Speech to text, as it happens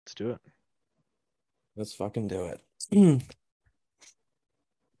Let's do it. Let's fucking do it.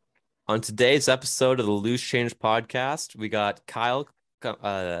 On today's episode of the Loose Change podcast, we got Kyle.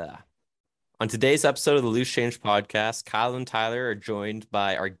 On today's episode of the Loose Change podcast, Kyle and Tyler are joined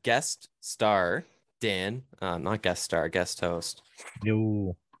by our guest star, Dan. Not guest star, guest host.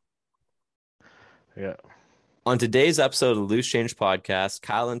 Yo, Yeah. On today's episode of the Loose Change podcast,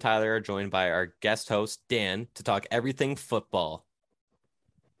 Kyle and Tyler are joined by our guest host, Dan, to talk everything football.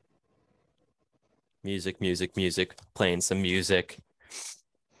 Music, playing some music.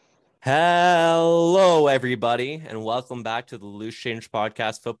 Hello, everybody, and welcome back to the Loose Change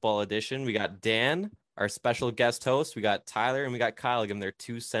Podcast Football Edition. We got Dan, our special guest host. We got Tyler, and we got Kyle giving their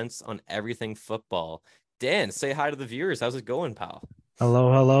 2 cents on everything football. Dan, say hi to the viewers. How's it going, pal?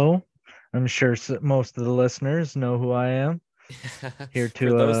 hello. I'm sure most of the listeners know who I am. Here For to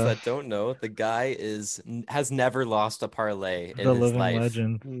those that don't know, the guy has never lost a parlay in the his living life.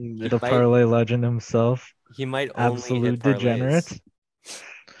 legend, He the might parlay legend himself, he might only hit absolute parlays. degenerate.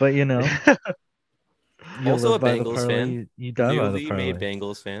 But you Also live a by the Bengals fan, parlay, you die by the newly made parlay.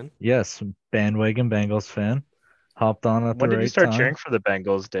 Bengals fan. Yes, bandwagon Bengals fan. Hopped on at the When did you right start time. cheering for the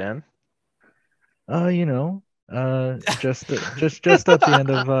Bengals, Dan? Just at the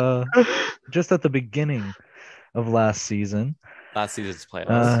end of just at the beginning of last season. Last season's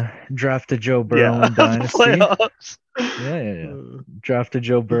playoffs. Drafted Joe Burrow Yeah, in Dynasty. playoffs. Yeah. Drafted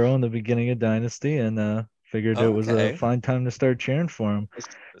Joe Burrow in the beginning of Dynasty and figured it was a Okay. fine time to start cheering for him. So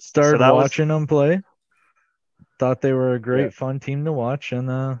Started that was watching them play. Thought they were a yeah. great, fun team to watch, and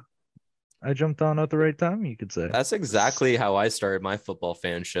I jumped on at the right time, you could say. That's exactly how I started my football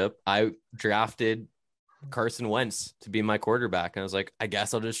fanship. I drafted Carson Wentz to be my quarterback, and I was like, I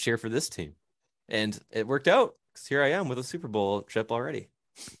guess I'll just cheer for this team. And it worked out, because here I am with a Super Bowl chip already.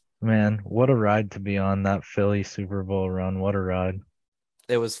 Man, what a ride to be on that Philly Super Bowl run. What a ride.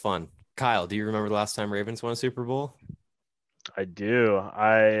 It was fun. Kyle, do you remember the last time Ravens won a Super Bowl? I do.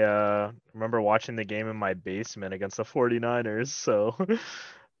 I remember watching the game in my basement against the 49ers, so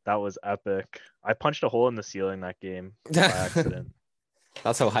that was epic. I punched a hole in the ceiling that game by accident.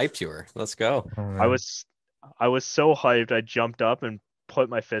 That's how hyped you were. Let's go. Oh, I man. was so hyped. I jumped up and put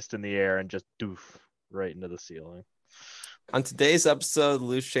my fist in the air and just doof right into the ceiling. On today's episode of the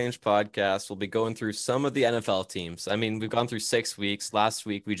Loose Change podcast, we'll be going through some of the NFL teams. I mean, we've gone through 6 weeks. Last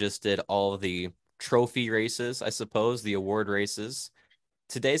week, we just did all of the trophy races, I suppose, the award races.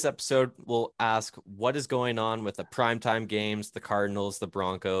 Today's episode, we'll ask what is going on with the primetime games, the Cardinals, the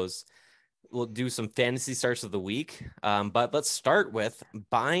Broncos. We'll do some fantasy starts of the week. But let's start with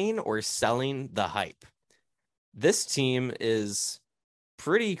buying or selling the hype. This team is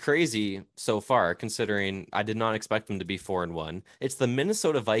pretty crazy so far, considering I did not expect them to be 4-1. It's the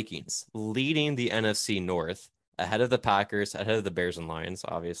Minnesota Vikings leading the NFC North, ahead of the Packers, ahead of the Bears and Lions,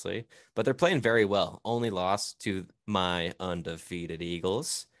 obviously. But they're playing very well. Only lost to my undefeated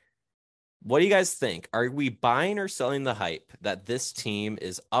Eagles. What do you guys think? Are we buying or selling the hype that this team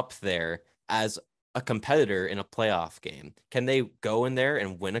is up there as a competitor in a playoff game? Can they go in there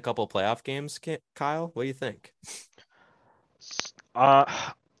and win a couple playoff games, Kyle? What do you think?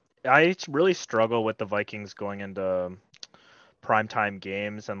 I really struggle with the Vikings going into primetime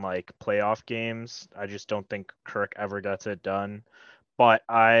games and like playoff games. I just don't think Kirk ever gets it done. But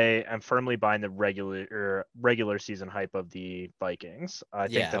I am firmly buying the regular season hype of the Vikings. I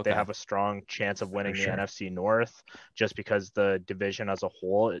think that they have a strong chance of winning the NFC North just because the division as a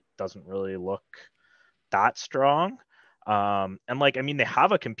whole, it doesn't really look that strong. And like, I mean, they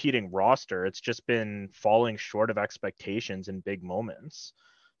have a competing roster. It's just been falling short of expectations in big moments.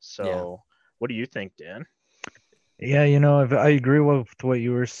 So what do you think, Dan? Yeah, I agree with what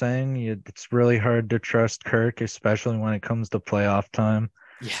you were saying. It's really hard to trust Kirk, especially when it comes to playoff time.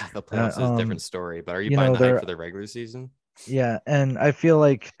 Yeah, the playoffs is a different story. But are you you buying know, the hype they're for the regular season? Yeah, and I feel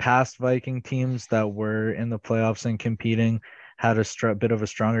like past Viking teams that were in the playoffs and competing had a bit of a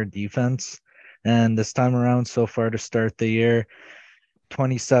stronger defense. And this time around, so far to start the year,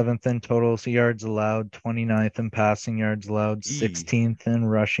 27th in total yards allowed, 29th in passing yards allowed, 16th in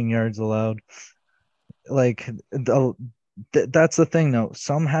rushing yards allowed. Like that's the thing though.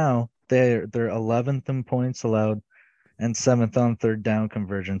 Somehow they're 11th in points allowed and 7th on third down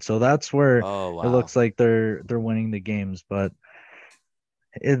conversion. So that's where it looks like they're winning the games, but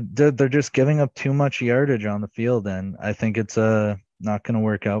they're just giving up too much yardage on the field, and I think it's not going to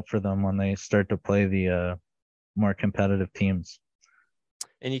work out for them when they start to play the more competitive teams.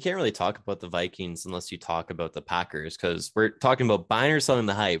 And you can't really talk about the Vikings unless you talk about the Packers, because we're talking about buying or selling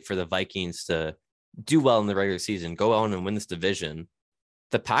the hype for the Vikings to do well in the regular season, go on and win this division.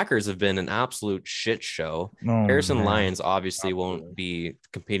 the Packers have been an absolute shit show. Oh Bears and man. Lions obviously won't Absolutely. be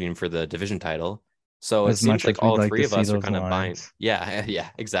competing for the division title. So it As seems much like as we'd all like three to of see us are those kind of buying. lines. Yeah, yeah,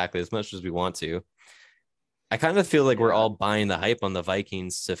 exactly. As much as we want to. I kind of feel like we're Yeah. all buying the hype on the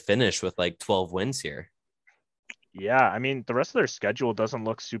Vikings to finish with like 12 wins here. Yeah, I mean, the rest of their schedule doesn't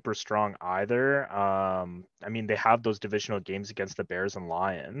look super strong either. I mean, they have those divisional games against the Bears and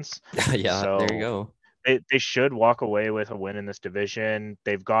Lions. Yeah, there you So go. they should walk away with a win in this division.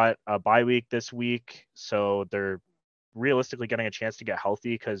 They've got a bye week this week, so they're realistically getting a chance to get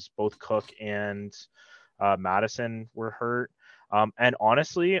healthy because both Cook and Madison were hurt. And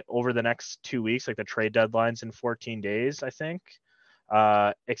honestly, over the next 2 weeks, like the trade deadline's in 14 days, I think,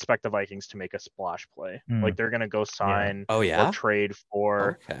 expect the Vikings to make a splash play. Mm, Like they're going to go yeah. sign Oh or yeah. trade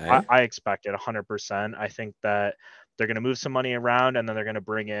for, Okay. I expect it 100%. I think that they're going to move some money around and then they're going to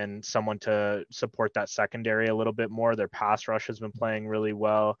bring in someone to support that secondary a little bit more. Their pass rush has been playing really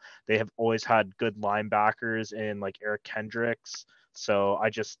well. They have always had good linebackers in like Eric Kendricks. So I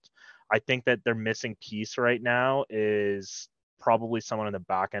think that their missing piece right now is probably someone on the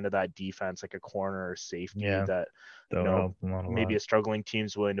back end of that defense, like a corner or safety Yeah. that, That would help them out a maybe lot. a struggling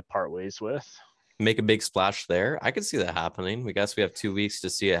team's willing to part ways with. Make a big splash there. I could see that happening. We guess we have 2 weeks to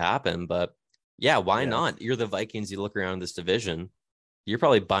see it happen, but yeah, why Yeah. not? You're the Vikings. You look around this division, you're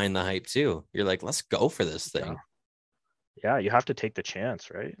probably buying the hype too. You're like, let's go for this Yeah. thing. Yeah. You have to take the chance,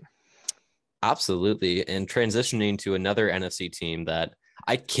 right? Absolutely. And transitioning to another NFC team that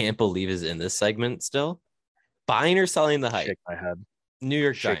I can't believe is in this segment still. Buying or selling the hype? Shake my head. New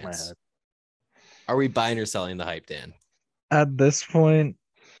York Shake my Giants. head. Are we buying or selling the hype, Dan? At this point,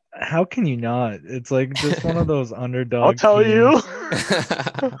 how can you not? It's like just one of those I'll underdog tell you.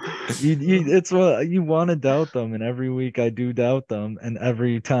 teams. It's what you want to doubt them, and every week I do doubt them, and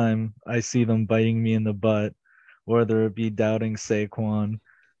every time I see them biting me in the butt, whether it be doubting Saquon,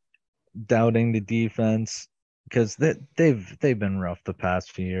 doubting the defense, because they've been rough the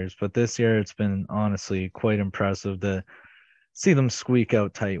past few years, but this year it's been honestly quite impressive to see them squeak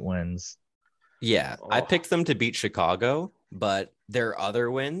out tight wins. Yeah, I Oh, picked them to beat Chicago, but their other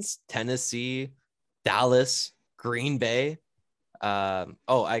wins, Tennessee, Dallas, Green Bay.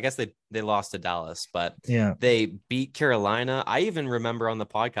 I guess they lost to Dallas, but Yeah, they beat Carolina. I even remember on the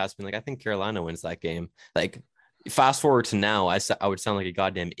podcast being like, I think Carolina wins that game. Like, fast forward to now, I would sound like a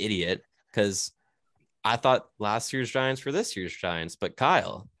goddamn idiot because I thought last year's Giants were this year's Giants. But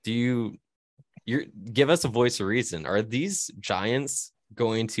Kyle, you give us a voice of reason? Are these Giants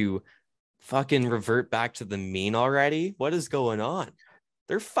going to fucking revert back to the mean already? What is going on?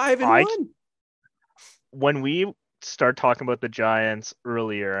 They're 5 and I 1. when we start talking about the Giants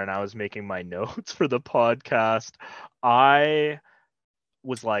earlier and I was making my notes for the podcast, I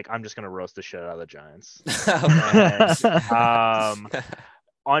was like, I'm just gonna roast the shit out of the Giants. And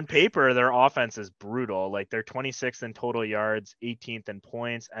on paper, their offense is brutal. Like they're 26th in total yards, 18th in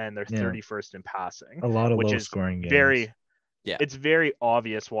points, and they're yeah, 31st in passing, a lot of which low is scoring games very Yeah. it's very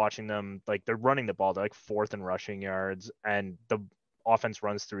obvious watching them. Like they're running the ball, they're like fourth in rushing yards, and the offense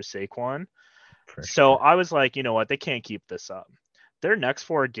runs through Saquon. for So sure. I was like, you know what, they can't keep this up. Their next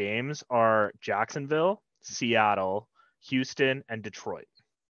four games are Jacksonville, Seattle, Houston, and Detroit.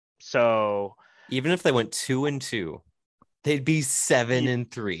 So Even if they went 2 and 2, they'd be 7 and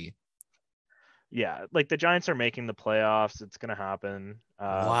 3. yeah, like the Giants are making the playoffs. It's gonna happen. The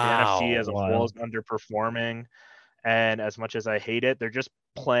NFC Wow. as a whole is Wild. underperforming, and as much as I hate it, they're just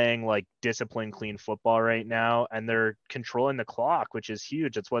playing like disciplined, clean football right now, and they're controlling the clock, which is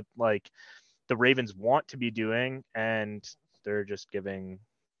huge. It's what like the Ravens want to be doing, and they're just giving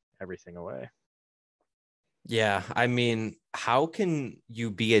everything away. Yeah, I mean, how can you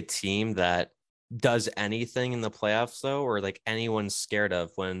be a team that does anything in the playoffs though, or like anyone's scared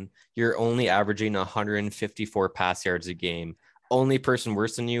of when you're only averaging 154 pass yards a game? Only person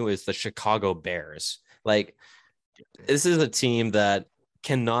worse than you is the Chicago Bears. Like, this is a team that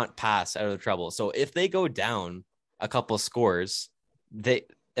cannot pass out of trouble. So if they go down a couple scores, they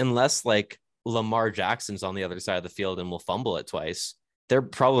unless like Lamar Jackson's on the other side of the field and will fumble it twice, they're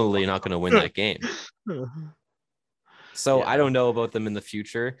probably not going to win that game. So I Yeah. don't know about them in the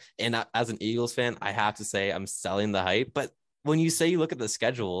future. And as an Eagles fan, I have to say I'm selling the hype. But when you say you look at the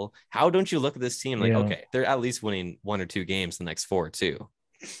schedule, how don't you look at this team like, Yeah, okay, they're at least winning 1 or 2 games the next 4 too?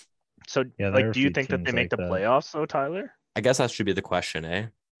 So, yeah, there like, are a do you few think that they teams make like the that. playoffs, though, Tyler? I guess that should be the question, eh?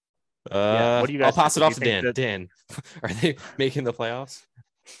 Yeah. What do you I'll guys think? pass it Do off you to think Dan. that Dan, are they making the playoffs?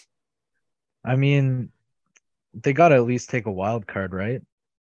 I mean, they got to at least take a wild card, right?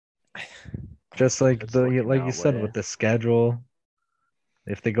 Just like it's looking like you that said way? with the schedule.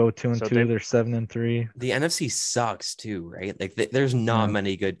 If they go 2 and So 2, they're 7-3. The NFC sucks too, right? Like there's not Yeah.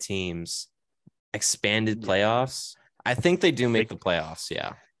 many good teams. Expanded yeah. playoffs. I think they do They make the playoffs.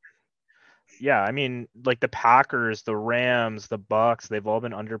 Yeah. yeah, I mean, like the Packers, the Rams, the Bucks, they've all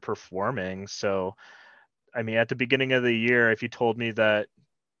been underperforming. So, I mean, at the beginning of the year, if you told me that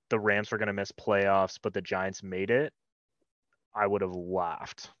the Rams were going to miss playoffs, but the Giants made it, I would have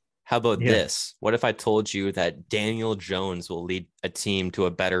laughed. How about Yeah. this? What if I told you that Daniel Jones will lead a team to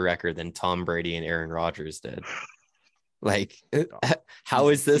a better record than Tom Brady and Aaron Rodgers did? Like, Oh, how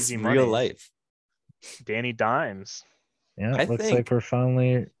is this easy real money. life? Danny Dimes. Yeah. I Looks like think we're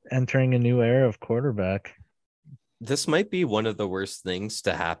finally entering a new era of quarterback. this might be one of the worst things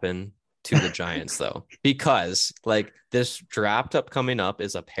to happen to the Giants, though, because like this draft up coming up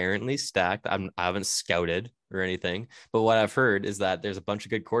is apparently stacked. I haven't scouted or anything, but what I've heard is that there's a bunch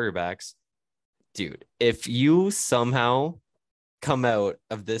of good quarterbacks. Dude, if you somehow come out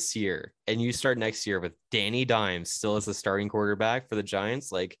of this year and you start next year with Danny Dimes still as the starting quarterback for the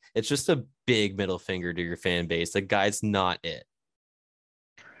Giants, like it's just a big middle finger to your fan base. The guy's not it.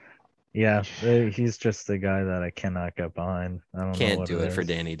 Yeah. He's just the guy that I cannot get behind. I don't know Can't what do it it for is.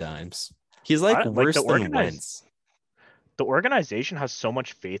 Danny Dimes. He's like I like worse than Wentz. the organization has so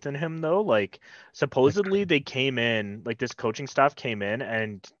much faith in him though. Like supposedly they came in, like this coaching staff came in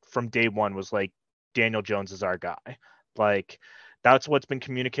and from day one was like Daniel Jones is our guy. Like that's what's been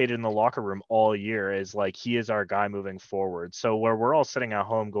communicated in the locker room all year is like he is our guy moving forward. So where we're all sitting at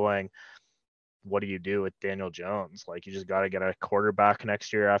home going, what do you do with Daniel Jones? Like you just got to get a quarterback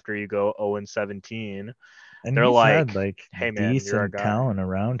next year after you go 0-17. And They're he's had like, like hey man, you're our decent guy. talent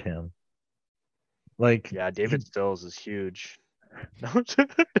around him. Like Yeah, he, David Stills is huge.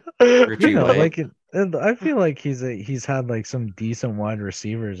 Richie like White. I feel like he's had like some decent wide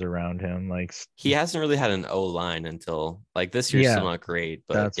receivers around him. Like He hasn't really had an O line until like this year's still yeah, not great,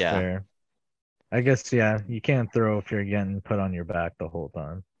 but that's yeah. fair. I guess yeah, you can't throw if you're getting put on your back the whole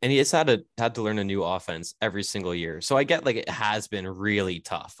time. And he has had to learn a new offense every single year. So I get like it has been really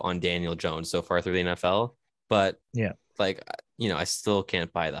tough on Daniel Jones so far through the NFL, but Yeah. like I still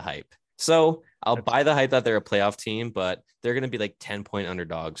can't buy the hype. So I'll buy the hype that they're a playoff team, but they're gonna be like 10-point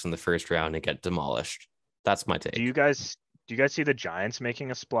underdogs in the first round and get demolished. That's my Do take. you guys see the Giants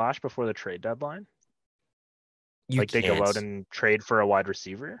making a splash before the trade deadline? You Like they go can't. out and trade for a wide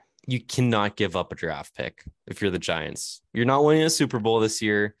receiver? You cannot give up a draft pick if you're the Giants. You're not winning a Super Bowl this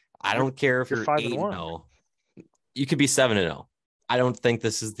year. I You're don't care if you're you're five and 8 and one. 0. You could be 7 and 0. I don't think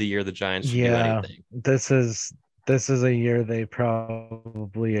this is the year the Giants should do Yeah, anything. this is a year they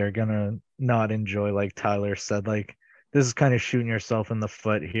probably are gonna not enjoy, like Tyler said. Like this is kind of shooting yourself in the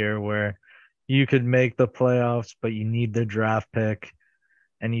foot here where you could make the playoffs, but you need the draft pick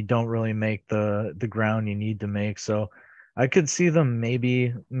and you don't really make the ground you need to make. So I could see them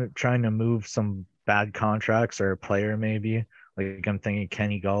maybe trying to move some bad contracts or a player maybe. Like I'm thinking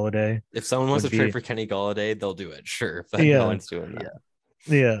Kenny Galladay If someone wants would to trade be for Kenny Galladay, they'll do it, sure, but no yeah, one's doing that.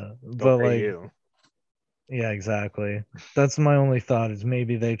 yeah. They'll But pay like you. yeah, exactly. That's my only thought is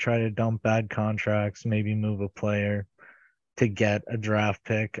maybe they try to dump bad contracts, maybe move a player to get a draft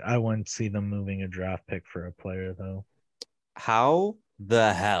pick. I wouldn't see them moving a draft pick for a player though. How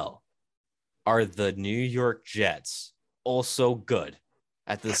the hell are the New York Jets also good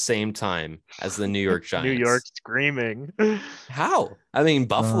at the same time as the New York New York Giants? screaming. How? I mean, Oh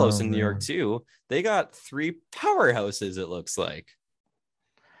Buffalo's in New York man. too. They got three powerhouses, it looks like.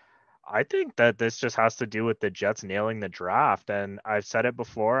 I think that this just has to do with the Jets nailing the draft. And I've said it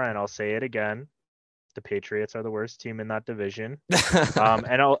before and I'll say it again. The Patriots are the worst team in that division.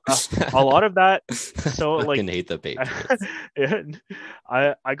 And a lot of that. So like, Fucking hate the Patriots.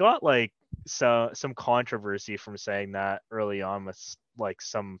 I got like some controversy from saying that early on with like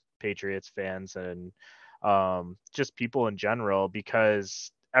some Patriots fans and just people in general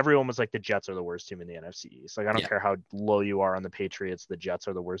because everyone was like the Jets are the worst team in the NFC East. Like I don't Yeah. care how low you are on the Patriots, the Jets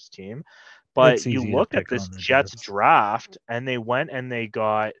are the worst team. It's But you easy to looked at pick this on the Jets Jets. draft and they went and they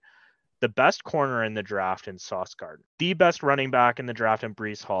got the best corner in the draft in Sauce Gardner, the best running back in the draft in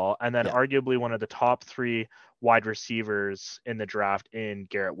Brees Hall, and then Yeah. arguably one of the top three wide receivers in the draft in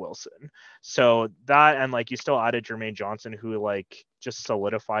Garrett Wilson. So that and like you still added Jermaine Johnson, who like just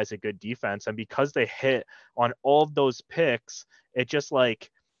solidifies a good defense. And because they hit on all of those picks, it just like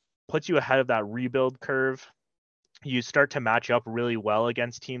puts you ahead of that rebuild curve. You start to match up really well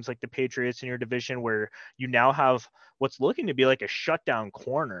against teams like the Patriots in your division, where you now have what's looking to be like a shutdown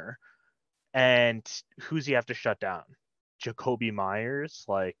corner and who's he have to shut down? Jacoby Myers.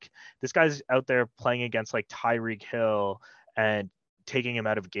 Like this guy's out there playing against like Tyreek Hill and taking him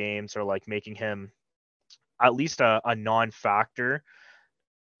out of games or like making him at least a non-factor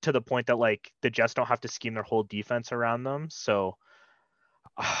to the point that like the Jets don't have to scheme their whole defense around them. So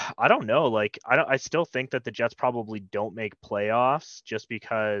I don't know. Like I still think that the Jets probably don't make playoffs just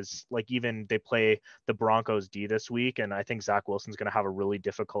because like even they play the Broncos D this week, and I think Zach Wilson's going to have a really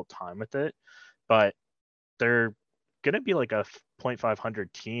difficult time with it. But they're going to be like a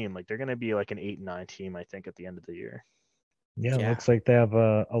 .500 team. Like they're going to be like an 8-9 team, I think, at the end of the year. Yeah, it Yeah. looks like they have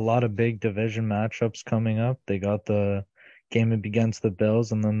a lot of big division matchups coming up. They got the game against the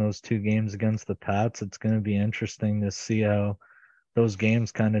Bills and then those two games against the Pats. It's going to be interesting to see how those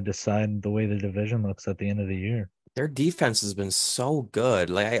games kind of decide the way the division looks at the end of the year. Their defense has been so good.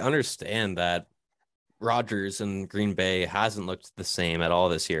 Like I understand that Rodgers and Green Bay hasn't looked the same at all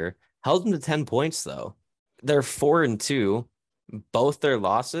this year. Held them to 10 points though. They're 4-2. Both their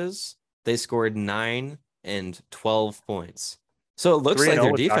losses, they scored 9 and 12 points. So it looks 3 and like 0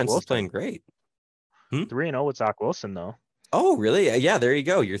 their with Zach defense is playing Wilson. great. Hmm? 3 and 0 with Zach Wilson though. Oh, really? Yeah, there you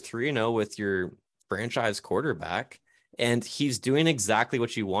go. You're 3-0 with your franchise quarterback, and he's doing exactly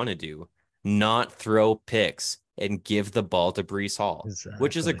what you want to do, not throw picks and give the ball to Breece Hall,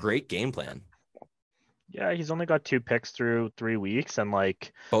 which is a Exactly. great game plan. Yeah, he's only got 2 picks through 3 weeks, and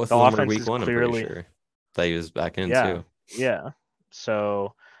like Both the of them were offense week is one, I'm pretty clearly, sure. That he was back in yeah, too. yeah.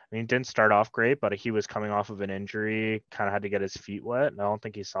 So I mean, didn't start off great, but he was coming off of an injury, kind of had to get his feet wet. And I don't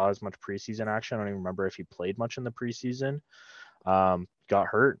think he saw as much preseason action. I don't even remember if he played much in the preseason. Got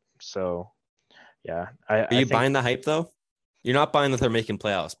hurt. So yeah, Are I you think buying the hype though? You're not buying that they're making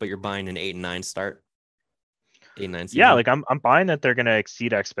playoffs, but you're buying an 8-9 start, 8-9 yeah, season. like I'm buying that they're gonna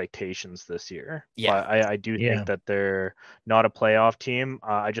exceed expectations this year. Yeah, But I do think Yeah. that they're not a playoff team.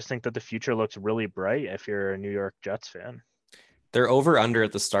 I just think that the future looks really bright if you're a New York Jets fan. their over under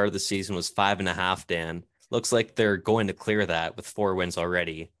at the start of the season was 5.5, Dan. Looks like they're going to clear that with 4 wins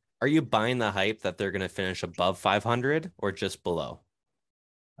already. Are you buying the hype that they're going to finish above 500 or just below?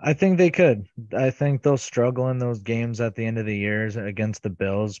 I think they could. I think they'll struggle in those games at the end of the year against the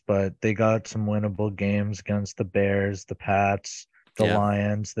Bills, but they got some winnable games against the Bears, the Pats, the Yeah,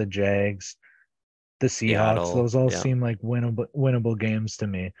 Lions, the Jags, the Seahawks. Seattle. Those all Yeah. seem like winnable games to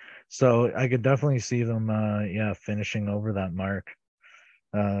me. So I could definitely see them finishing over that mark.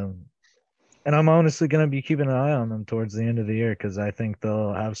 Um and I'm honestly going to be keeping an eye on them towards the end of the year because I think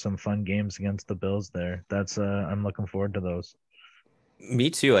they'll have some fun games against the Bills there. That's I'm looking forward to those. Me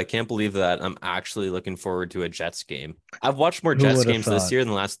too. I can't believe that I'm actually looking forward to a Jets game. I've watched more Who Jets would have games this thought? year than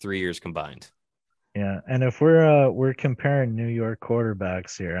the last 3 years combined. Yeah, and if we're comparing New York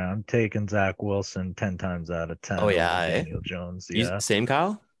quarterbacks here, I'm taking Zach Wilson 10 times out of Oh 10 over yeah, eh? Daniel Jones. You Yeah. same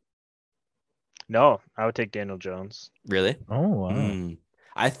Kyle? No, I would take Daniel Jones. Really? Oh wow. Hmm.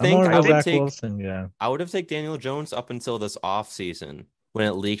 I I'm think more of I a think Zach Wilson guy. I would have taken Daniel Jones up until this off season when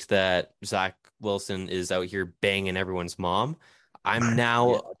it leaked that Zach Wilson is out here banging everyone's mom. I'm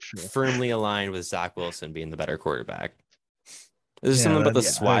yeah, now true. firmly aligned with Zach Wilson being the better quarterback. There's Yeah, something about the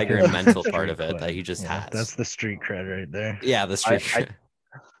that's I swagger think and that's the mental part street of it that cred. he just Yeah, has. that's the street cred right there. Yeah, the I, streak. I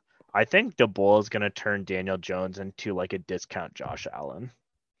I think DeBoer is gonna turn Daniel Jones into like a discount Josh Allen.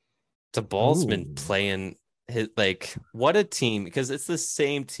 The ball's been Ooh. playing his like what a team because it's the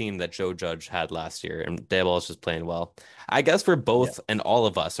same team that Joe Judge had last year and Dayball's just playing well. I guess we're Yeah. both and all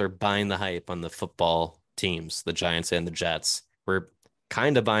of us are buying the hype on the football teams, the Giants and the Jets. We're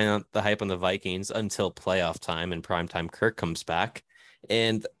kind of buying the hype on the Vikings until playoff time and primetime Kirk comes back.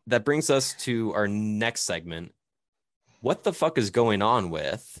 And that brings us to our next segment. What the fuck is going on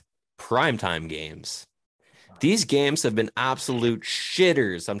with primetime games? These games have been absolute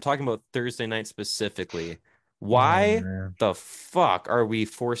shitters. I'm talking about Thursday night specifically. Oh Why man. the fuck are we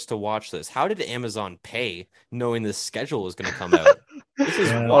forced to watch this? How did Amazon pay knowing this schedule was going to come out? This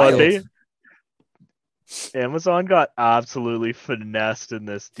is Yeah, Oh, wild. Amazon got absolutely finessed in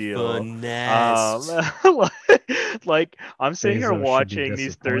this deal. Finessed. Like I'm sitting here Bezos should be watching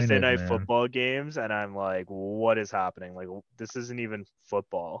these Thursday disappointed, night man. football games, and I'm like, what is happening? Like this isn't even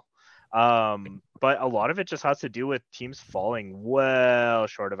football. But a lot of it just has to do with teams falling well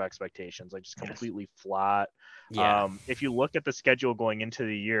short of expectations, like just Yes. completely flat. Yeah. If you look at the schedule going into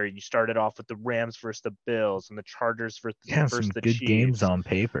the year, you started off with the Rams versus the Bills and the Chargers Yeah, versus some the good games Chiefs. on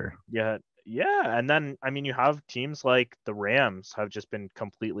paper. Yeah, yeah, and then I mean you have teams like the Rams have just been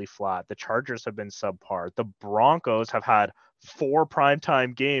completely flat. The Chargers have been subpar. The Broncos have had 4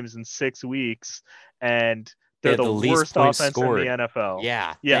 primetime games in 6 weeks, and They They're had the the least worst points offense in the scored. NFL.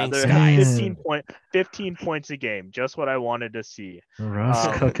 Yeah, Yeah, thanks, they're guys. 15 points a game. Just what I wanted to see. Russ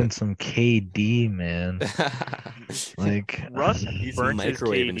Um, cooking some KD, man. Like, Russ He's burnt his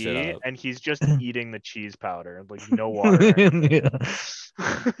microwaving shit KD up. and he's just eating the cheese powder, like no water or anything. yeah,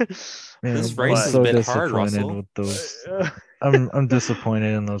 This man, I'm race is But a so bit hard, disappointed Russell. with those. I'm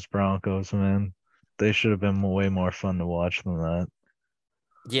disappointed in those Broncos, man. They should have been way more fun to watch than that.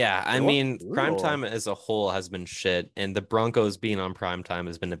 Yeah, I they look mean, brutal. primetime as a whole has been shit, and the Broncos being on primetime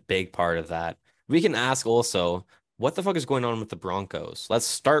has been a big part of that. We can ask also, what the fuck is going on with the Broncos? Let's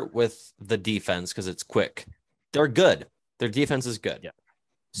start with the defense because it's quick. They're good. Their defense is good. Yeah.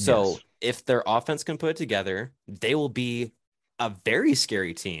 So Yes. if their offense can put it together, they will be a very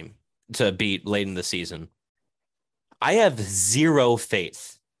scary team to beat late in the season. I have zero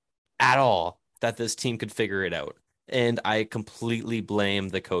faith at all that this team could figure it out. And I completely blame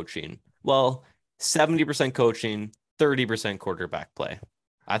the coaching. Well, 70% coaching, 30% quarterback play.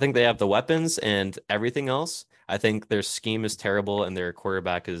 I think they have the weapons and everything else. I think their scheme is terrible and their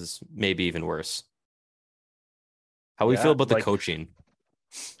quarterback is maybe even worse. How we feel Yeah, about the like coaching?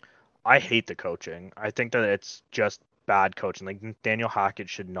 I hate the coaching. I think that it's just bad coaching. Like Daniel Hackett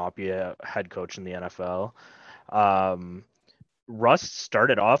should not be a head coach in the NFL. Um, Russ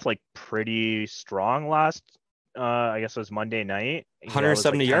started off like pretty strong last I guess it was Monday night. It was like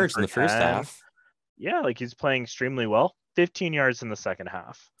 170 10 yards in for the first 10. half Yeah, like he's playing extremely well. 15 yards in the second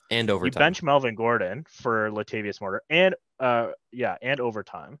half. and You overtime. bench Melvin Gordon for Latavius Murray and and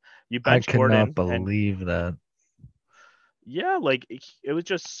overtime. You I bench could not Gordon and believe that. yeah, like it was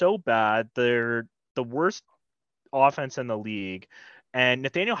just so bad. They're the worst offense in the league. And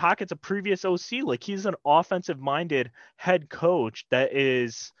Nathaniel Hackett's a previous OC. Like he's an offensive minded head coach that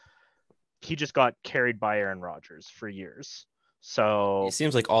is he just got carried by Aaron Rodgers for years. It So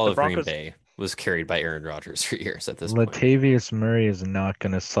seems like all the of Green Broncos, Bay was carried by Aaron Rodgers for years at this point. Latavius Murray is not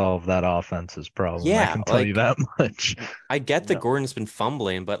going to solve that offense's problem. I Yeah, can tell you like that much. I get that no, Gordon's been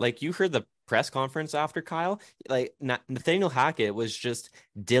fumbling, but like you heard the press conference after Kyle, like Nathaniel Hackett was just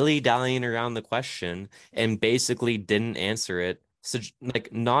dilly-dallying around the question and basically didn't answer it. So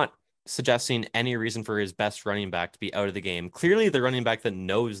like not suggesting any reason for his best running back to be out of the game. Clearly the running back that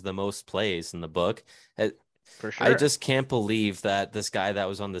knows the most plays in the book. Uh, for I sure. just can't believe that this guy that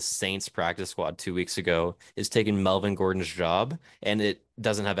was on the Saints practice squad 2 weeks ago is taking Melvin Gordon's job, and it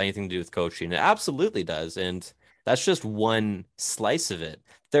doesn't have anything to do with coaching. It absolutely does. And that's just one slice of it.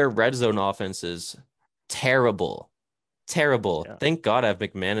 Their red zone offense is terrible. Terrible. Yeah. Thank God I have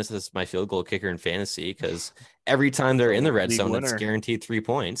McManus as my field goal kicker in fantasy because every time they're The in the red league zone, it's winner. guaranteed 3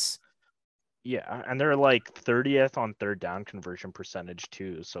 points. Yeah. And they're like 30th on third down conversion percentage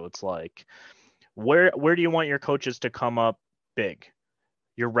too. So it's like where do you want your coaches to come up big?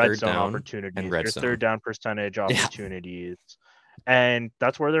 Your red Third zone down and opportunities, red your third zone. down percentage Yeah. opportunities. And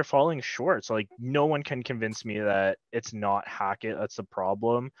that's where they're falling short. So like no one can convince me that it's not Hackett that's the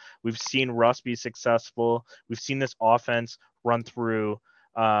problem. We've seen Russ be successful. We've seen this offense run through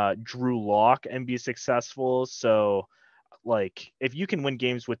Drew Lock and be successful. So like if you can win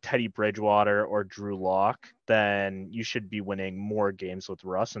games with Teddy Bridgewater or Drew Lock, then you should be winning more games with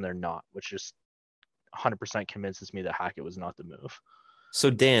Russ, and they're not, which just 100% convinces me that Hackett was not the move. So,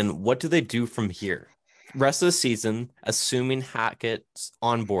 Dan, what do they do from here? Rest of the season, assuming Hackett's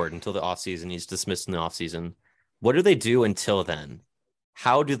on board until the offseason, he's dismissed in the offseason. What do they do until then?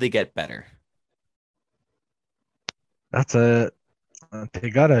 How do they get better? That's a they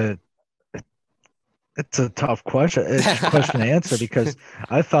gotta. It's a tough question. It's a question to answer because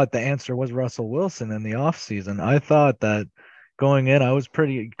I thought the answer was Russell Wilson in the offseason. I thought that going in, I was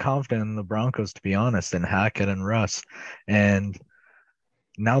pretty confident in the Broncos, to be honest, in Hackett and Russ. And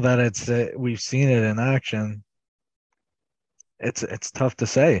now that we've seen it in action, it's tough to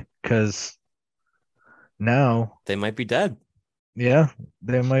say because now, They might be dead. yeah,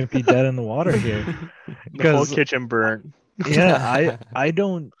 they might be dead in the water here. The whole Because kitchen burnt. yeah, I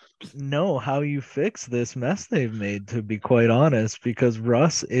don't know how you fix this mess they've made, to be quite honest, because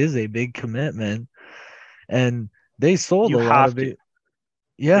Russ is a big commitment and they sold You a lot have of to. it.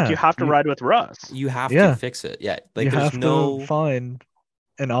 Like you Yeah, have to ride with Russ. You have to yeah, fix it. Yeah, like you there's have to no find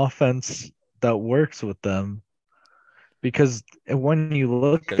an offense that works with them because when you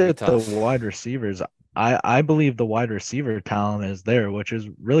look gonna be at the tough. wide receivers, I believe the wide receiver talent is there, which is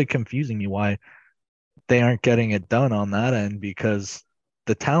really confusing me why they aren't getting it done on that end because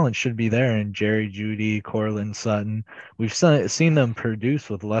the talent should be there in Jerry Judy, Cortland Sutton. We've seen them produce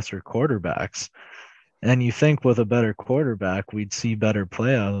with lesser quarterbacks. And you think with a better quarterback, we'd see better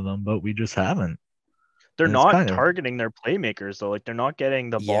play out of them, but we just haven't. they're And it's not kind of targeting their playmakers though. Like they're not getting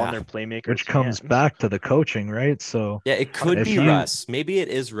the ball in Yeah. their playmakers' which comes hands. back to the coaching, right? So Yeah, it could if be you Russ. Maybe it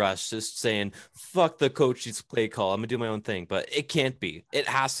is Russ just saying, fuck the coach's play call. I'm gonna do my own thing. But it can't be. It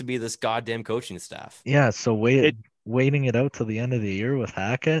has to be this goddamn coaching staff. so It waiting it out till the end of the year with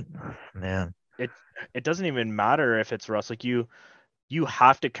Hackett, man. it it doesn't even matter if it's Russ. Like you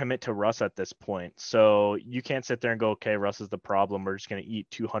have to commit to Russ at this point. So you can't sit there and go, okay, Russ is the problem. We're just going to eat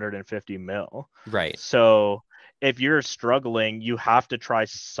 250 mil. Right. So if you're struggling, you have to try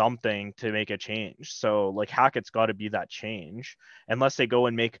something to make a change. So like Hackett's got to be that change, unless they go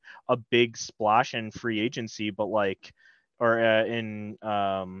and make a big splash in free agency, but like, or in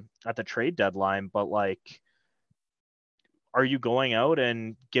at the trade deadline, but like, are you going out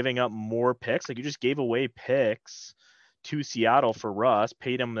and giving up more picks? Like you just gave away picks to Seattle for Russ,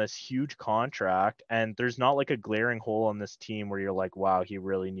 paid him this huge contract, and there's not like a glaring hole on this team where you're like, wow, he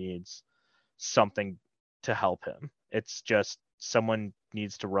really needs something to help him. It's just someone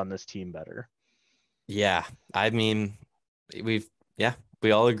needs to run this team better. Yeah. I mean, we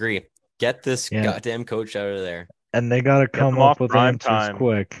all agree. Get this Yeah, goddamn coach out of there. and they got to Get come them off up with prime answers time.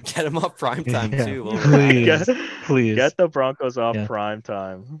 quick. Get him off prime time Yeah, too while we're at it. get, please. get the Broncos off Yeah, prime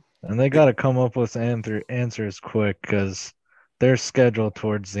time. and they got to come up with answers quick because their schedule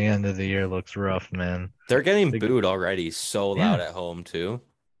towards the end of the year looks rough, man. They're getting They, booed already so loud yeah, at home too.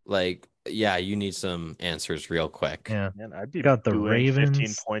 Like, yeah, you need some answers real quick. yeah. Man, I'd be Got the booing 15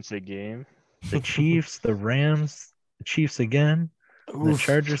 Ravens, points a game. the Chiefs, the Rams, the Chiefs again, and the Oof.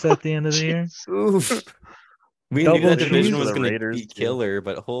 Chargers at the end of the year. Jeez. Oof. We knew Double that Maybe lose division to was the Chiefs. going to Raiders be too. killer,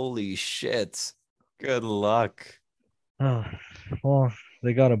 but holy shit. Good luck. Oh, well,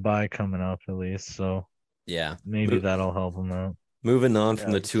 they got a bye coming up at least, so Yeah. maybe Mo that'll help them out. Moving on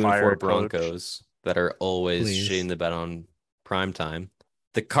from Yeah, the you 2 and fire 4 a coach. Broncos that are always shitting Please. the bed on prime time.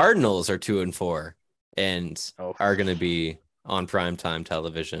 The Cardinals are 2 and 4 and Oh, are going to be on prime time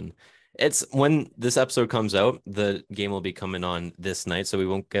television. It's when this episode comes out, the game will be coming on this night, so we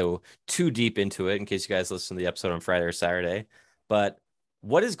won't go too deep into it in case you guys listen to the episode on Friday or Saturday. But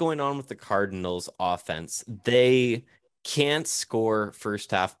what is going on with the Cardinals offense? They can't score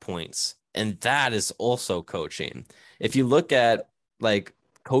first half points, and that is also coaching. If you look at like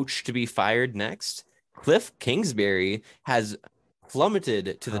coach to be fired next, Cliff Kingsbury has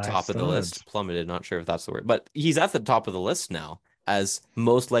plummeted to the High top of the studs. list. Plummeted, not sure if that's the word, but he's at the top of the list now as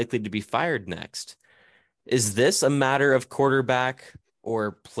most likely to be fired next. Is this a matter of quarterback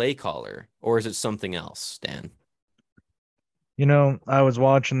or play caller, or is it something else, Dan? I was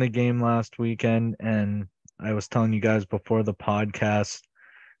watching the game last weekend and I was telling you guys before the podcast.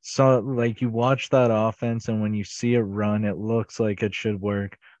 So, like, you watch that offense, and when you see it run, it looks like it should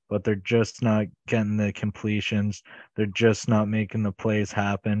work, but they're just not getting the completions. They're just not making the plays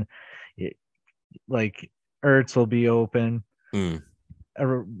happen. It, like, Ertz will be open, Mm.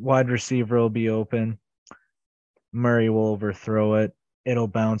 a wide receiver will be open. Murray will overthrow it. It'll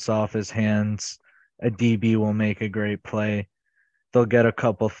bounce off his hands. A DB will make a great play. They'll get a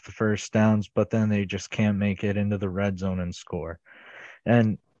couple first downs, but then they just can't make it into the red zone and score.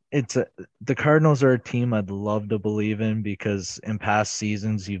 And the Cardinals are a team I'd love to believe in because in past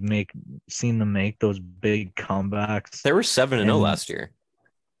seasons seen them make those big comebacks. They were 7-0 And last year.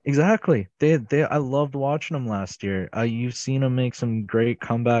 exactly, they I loved watching them last year. You've seen them make some great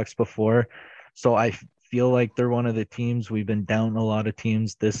comebacks before, so I feel like they're one of the teams we've been down a lot of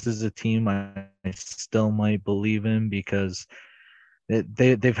teams. This is a team I still might believe in because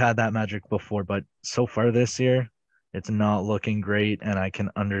they've had that magic before, but so far this year, it's not looking great, and I can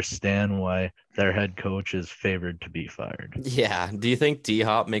understand why their head coach is favored to be fired. Yeah. Do you think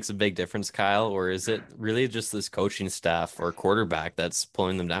D-Hop makes a big difference, Kyle, or is it really just this coaching staff or quarterback that's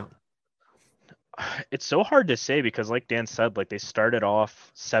pulling them down? it's so hard to say because, like Dan said, like they started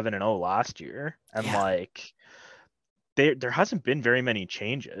off 7-0 last year, and Yeah. like there hasn't been very many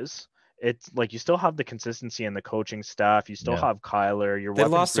changes. It's like you still have the consistency in the coaching staff. You still Yeah. have Kyler. Your They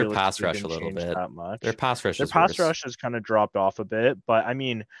weapons lost their pass realistically rush a didn't little change bit. that Their much. pass rush Their is pass worse. rush has kind of dropped off a bit, but I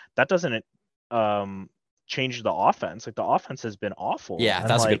mean that doesn't change the offense. Like the offense has been awful, Yeah, and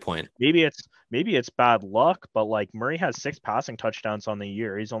that's a good like point. maybe it's bad luck, but like Murray has 6 passing touchdowns on the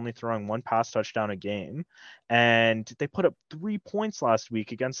year. He's only throwing 1 pass touchdown a game, and they put up 3 points last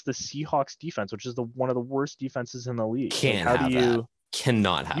week against the Seahawks defense, which is one of the worst defenses in the league. Like Can't how do have that. you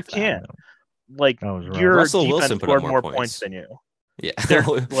Cannot you have that. can't like That was rough. your Russell defense Wilson put up scored more more points points. than you. Yeah. They're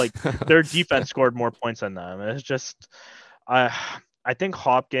like their defense scored more points than them. It's just I think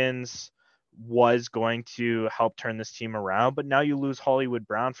Hopkins was going to help turn this team around, but now you lose Hollywood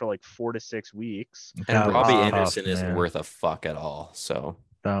Brown for like 4 to 6 weeks. And That was Robbie Um, tough, Anderson isn't man. worth a fuck at all. So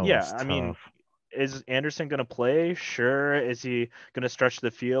That yeah, was I mean, tough. is Anderson going to play? Sure. Is he going to stretch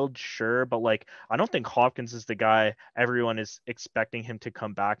the field? Sure. But like, I don't think Hopkins is the guy everyone is expecting him to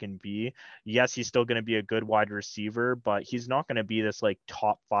come back and be. Yes, he's still going to be a good wide receiver, but he's not going to be this like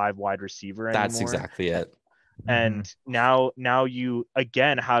top 5 wide receiver That's anymore. exactly it. Mhm. And now you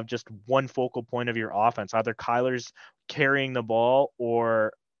again have just one focal point of your offense. Either Kyler's carrying the ball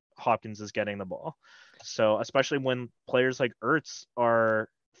or Hopkins is getting the ball. So especially when players like Ertz are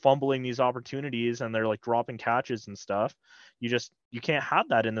fumbling these opportunities and they're like dropping catches and stuff, you can't have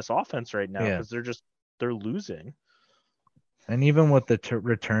that in this offense right now Yeah. because they're losing. And even with the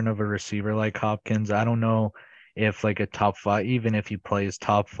return of a receiver like Hopkins, I don't know if like a top 5, even if he plays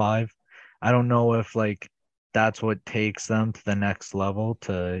top 5, I don't know if like that's what takes them to the next level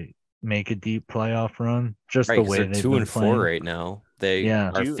to make a deep playoff run. Just Right, the because way they're they've two been and four playing. right now. They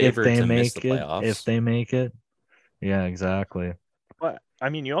Yeah, are Do if favored they to miss the make it, if playoffs. they make it, yeah, exactly. But I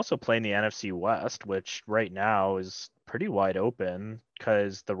mean, you also play in the NFC West, which right now is pretty wide open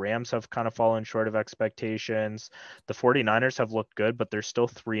because the Rams have kind of fallen short of expectations. The 49ers have looked good, but they're still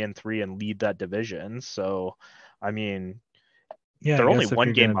 3-3 and lead that division. So, I mean, Yeah, I they're only guess if one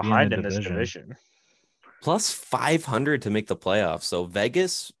you're game gonna be in a behind in this division, division. Plus 500 to make the playoffs. So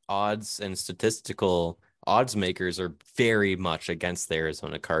Vegas odds and statistical odds makers are very much against the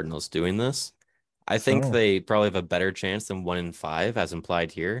Arizona Cardinals doing this. I think so they probably have a better chance than 1-5 as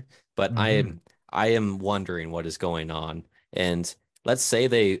implied here, but mhm. I am wondering what is going on. And let's say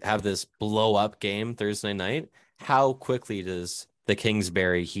they have this blow up game Thursday night. How quickly does the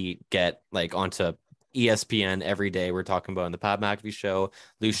Kingsbury Heat get like onto ESPN every day? We're talking about on the Pat McAfee show.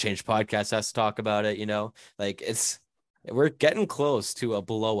 Loose Change podcast has to talk about it, like we're getting close to a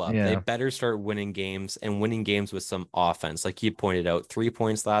blow up. They Yeah, better start winning games and winning games with some offense. Like you pointed out, 3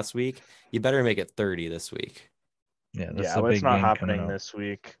 points last week. You better make it 30 this week. yeah, this is Yeah, a well, it's big not game coming happening up. this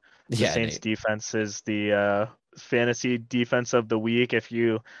week. The Yeah, Saints Nate. defense is the fantasy defense of the week. If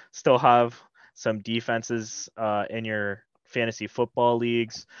you still have some defenses in your fantasy football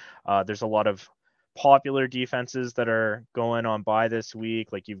leagues, there's a lot of popular defenses that are going on by this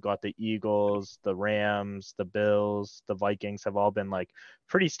week. Like you've got the Eagles, the Rams, the Bills, the Vikings have all been like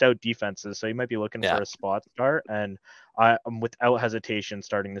pretty stout defenses. So you might be looking Yeah. for a spot start. And I'm without hesitation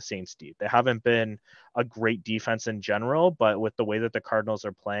starting the Saints deep. They haven't been a great defense in general, but with the way that the Cardinals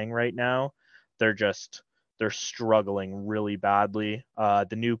are playing right now, they're just they're struggling really badly. The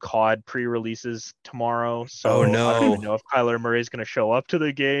new COD pre-releases tomorrow, Oh so I don't even no. know if Kyler Murray is going to show up to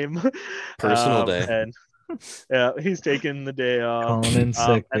the game. Personal day. And yeah, he's taking the day off. Calling in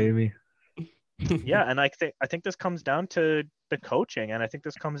sick, And baby. yeah, and I think this comes down to the coaching, and I think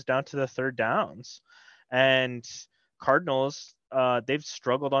this comes down to the third downs. And Cardinals, they've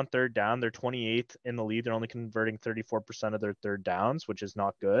struggled on third down. They're 28th in the league. They're only converting 34% of their third downs, which is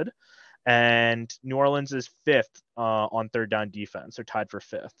not good. And New Orleans is fifth on third down defense. They're tied for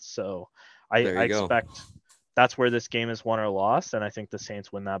fifth. So There I you go. expect that's where this game is won or lost, and I think the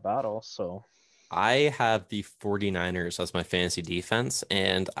Saints win that battle. So I have the 49ers as my fantasy defense,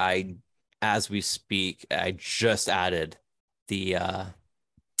 and as we speak, I just added the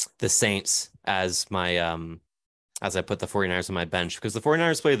Saints as my as I put the 49ers on my bench because the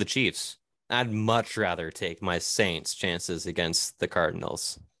 49ers play the Chiefs. I'd much rather take my Saints chances against the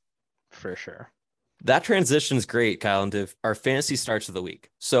Cardinals. for sure. That transition's great, Kyle, into our fantasy starts of the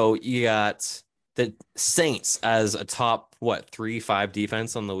week. So you got the Saints as a top, what, 3-5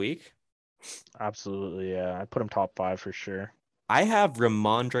 defense on the week? Absolutely, yeah. I put him top 5 for sure. I have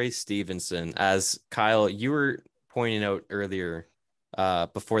Ramondre Stevenson, as Kyle, you were pointing out earlier,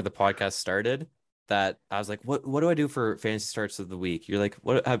 before the podcast started, that I was like, what do I do for fantasy starts of the week? You're like,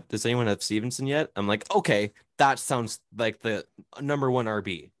 does anyone have Stevenson yet? I'm like, okay, that sounds like the number one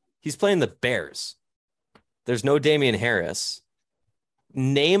RB. He's playing the Bears. There's no Damian Harris.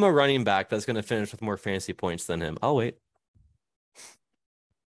 Name a running back that's going to finish with more fantasy points than him. I'll wait.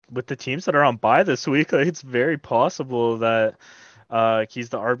 With the teams that are on bye this week, like, it's very possible that he's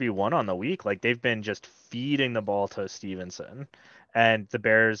the RB1 on the week. Like they've been just feeding the ball to Stevenson, and the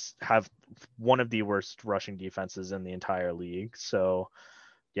Bears have one of the worst rushing defenses in the entire league. So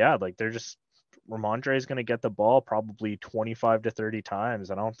yeah, like they're just Ramondre is going to get the ball probably 25 to 30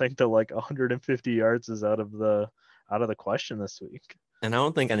 times. I don't think that like 150 yards is out of the question this week. And I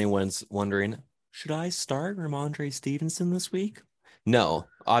don't think anyone's wondering, should I start Ramondre Stevenson this week? No,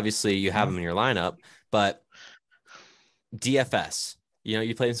 obviously you have No. him in your lineup, but DFS,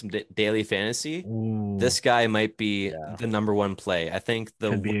 you play some daily fantasy. Ooh, This guy might be Yeah. the number one play. I think the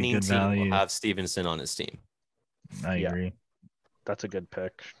could be a winning good team will value. have Stevenson on his team. I Yeah, agree. that's a good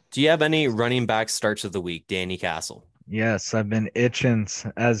pick. Do you have any running back starts of the week, Danny Castle? Yes, I've been itching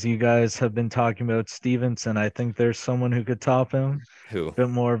as you guys have been talking about Stevenson. I think there's someone who could top him. Who? Bit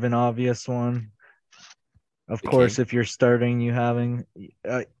more of an obvious one. Of The course, king? if you're starting,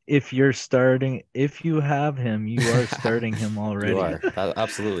 if you have him, you are starting him You already. are.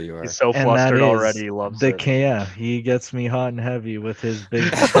 Absolutely you He's are. so And that flustered is already. He loves the it. K. Yeah, he gets me hot and heavy with his big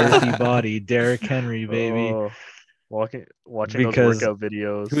girthy body, Derrick Henry, baby. Oh, watching those Because workout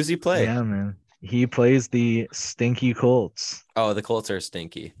videos. Who's he play? yeah, man, he plays the stinky Colts. Oh, the Colts are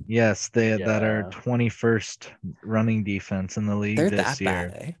stinky. Yes, they that are Yeah, 21st running defense in the league They're this that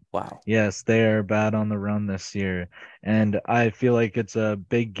bad, year. eh? Wow. Yes, they are bad on the run this year. And I feel like it's a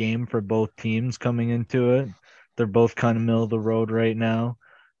big game for both teams coming into it. They're both kind of middle of the road right now,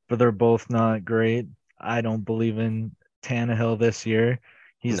 but they're both not great. I don't believe in Tannehill this year.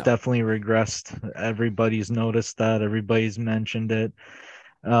 He's No. definitely regressed. Everybody's noticed that. Everybody's mentioned it.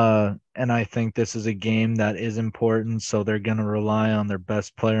 And I think this is a game that is important, so they're going to rely on their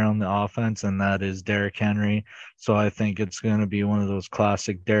best player on the offense, and that is Derrick Henry. So I think it's going to be one of those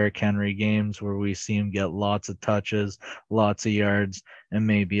classic Derrick Henry games where we see him get lots of touches, lots of yards, and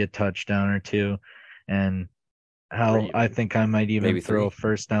maybe a touchdown or two. And three I even. think I might even Maybe throw a three.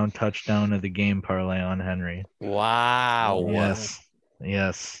 first down touchdown of the game parlay on Henry. Wow. Oh, Yes.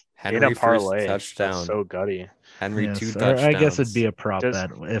 Yes. in a Henry first parlay. That's touchdown. so gutty. Henry two Yes, or I guess it'd be touchdowns. a prop Does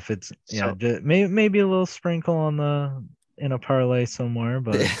bet if it's yeah, so maybe a little sprinkle on the in a parlay somewhere,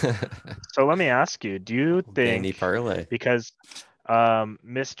 but so let me ask you, do you Danny think Parlay. because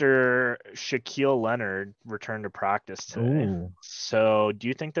Mr. Shaquille Leonard returned to practice today. ooh, So do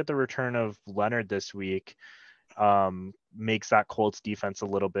you think that the return of Leonard this week makes that Colts defense a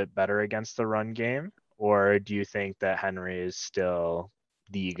little bit better against the run game? Or do you think that Henry is still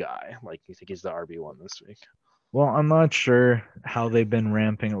the guy? Like, you think he's the RB1 this week? well, I'm not sure how they've been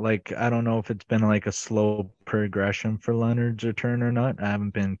ramping. Like, I don't know if it's been like a slow progression for Leonard's return or not. I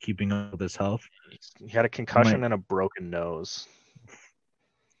haven't been keeping up with his health. He had a I might, concussion and a broken nose.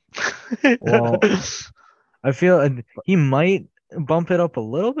 well, I feel he might bump it up a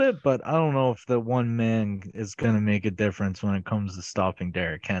little bit, but I don't know if the one man is going to make a difference when it comes to stopping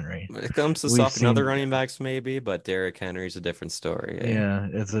Derrick Henry. When it comes to We've stopping other seen, running backs, maybe, but Derrick Henry's a different story, eh? yeah,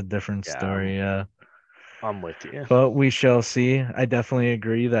 it's a different Yeah, story. Yeah. I'm with you. But we shall see. I definitely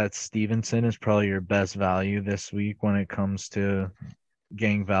agree that Stevenson is probably your best value this week when it comes to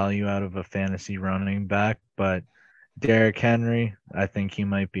getting value out of a fantasy running back. But Derrick Henry, I think he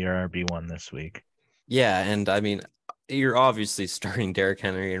might be our RB1 this week. Yeah, and I mean, you're obviously starting Derrick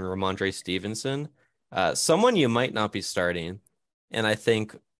Henry and Ramondre Stevenson. Someone you might not be starting, and I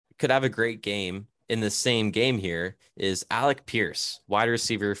think could have a great game in the same game here is Alec Pierce, wide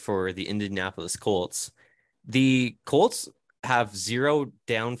receiver for the Indianapolis Colts. The Colts have zero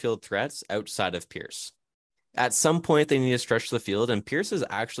downfield threats outside of Pierce. At some point, they need to stretch the field, and Pierce has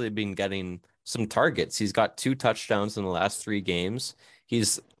actually been getting some targets. He's got 2 touchdowns in the last 3 games.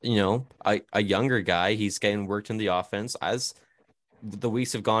 He's, a younger guy. He's getting worked in the offense. As the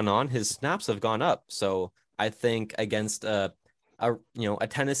weeks have gone on, his snaps have gone up. So I think against a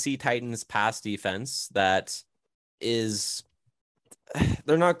Tennessee Titans pass defense that is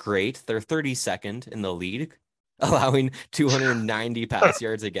they're not great. They're 32nd in the league, allowing 290 pass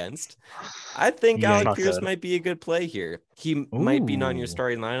yards against. I think That's Alec not Yikes. Pierce good. might be a good play here. He might be not in your Ooh.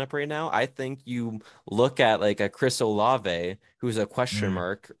 starting lineup right now. I think you look at like a Chris Olave, who's a question Mm.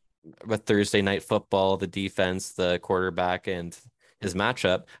 mark with Thursday night football, the defense, the quarterback, and his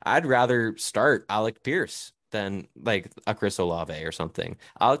matchup. I'd rather start Alec Pierce than like a Chris Olave or something.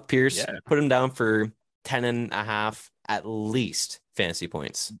 Alec Pierce, Yeah. put him down for 10 and a half at least fantasy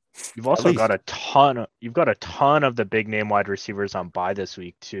points. You've At also got least. a ton. You've got a ton of the big name wide receivers on bye this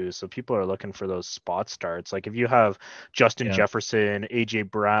week too. So people are looking for those spot starts. Like if you have Justin Yeah. Jefferson, AJ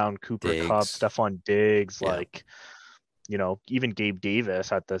Brown, Cooper Kupp, Diggs. Stephon Diggs, Yeah, like even Gabe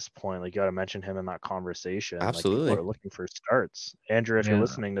Davis at this point. Like you got to mention him in that conversation. Like people absolutely. are looking for starts. Andrew, if you're Yeah.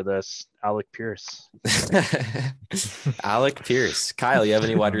 listening to this, Alec Pierce. Alec Pierce. Kyle, you have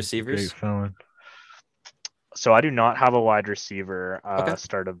any wide Sounds great receivers? feeling. So I do not have a wide receiver Okay.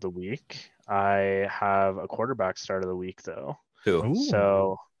 start of the week. I have a quarterback start of the week though. Who? Ooh.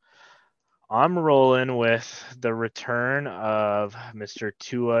 So I'm rolling with the return of Mr.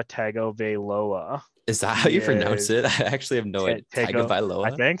 Tua Tagovailoa. Is that how He you pronounce is it? I actually have no idea. Tago. I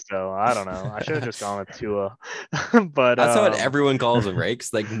Tagovailoa? think so. I don't know. I should have just gone with Tua, but That's how everyone calls him, right?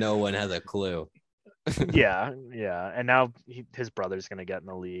 'Cause, like no one has a clue. yeah, yeah. And now his brother's gonna get in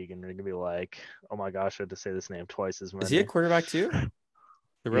the league, and they're gonna be like, "Oh my gosh, I had to say this name twice as Is he a many." quarterback too? The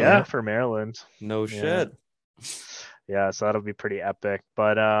Yeah, brother? Yep. for Maryland. No Yeah, shit. yeah. So that'll be pretty epic.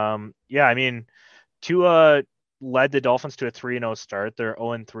 But yeah, I mean, Tua. led the Dolphins to a 3-0 start. They're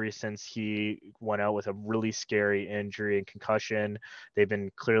 0-3 since he went out with a really scary injury and concussion. They've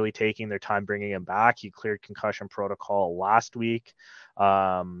been clearly taking their time bringing him back. He cleared concussion protocol last week,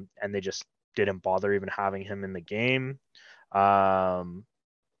 and they just didn't bother even having him in the game. And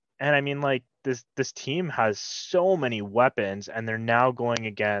I mean, like this team has so many weapons, and they're now going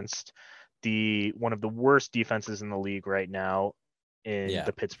against one of the worst defenses in the league right now in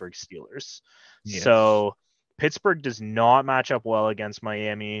the Pittsburgh Steelers. Yes. So Pittsburgh does not match up well against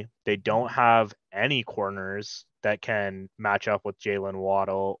Miami. They don't have any corners that can match up with Jalen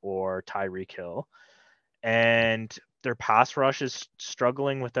Waddle or Tyreek Hill. And their pass rush is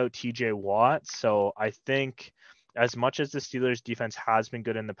struggling without TJ Watt. So I think as much as the Steelers defense has been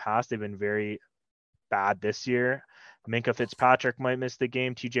good in the past, they've been very bad this year. Minka Fitzpatrick might miss the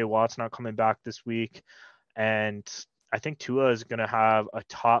game. TJ Watt's not coming back this week. And I think Tua is going to have a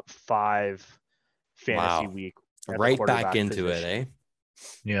top 5 fantasy week at the Right back quarterback into position. it, eh?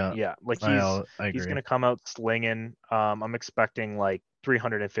 Yeah, like I he's agree. going to come out slinging. I'm expecting like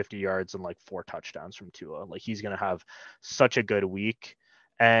 350 yards and like 4 touchdowns from Tua. Like he's going to have such a good week.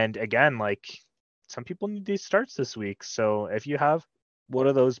 And again, like some people need these starts this week. So if you have one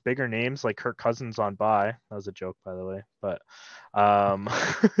of those bigger names like Kirk Cousins on bye, that was a joke by the way, but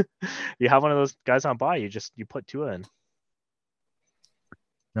you have one of those guys on bye, you put Tua in.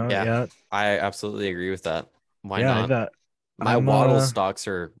 No, Yeah, I absolutely agree with that. Why yeah, not? My Waddle stocks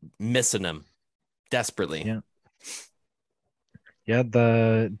are missing him desperately. Yeah,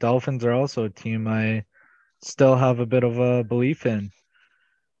 the Dolphins are also a team I still have a bit of a belief in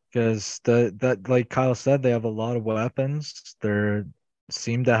because that like Kyle said, they have a lot of weapons. They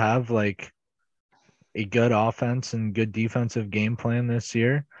seem to have like a good offense and good defensive game plan this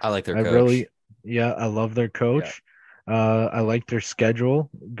year. I like their coach. I love their coach. I like their schedule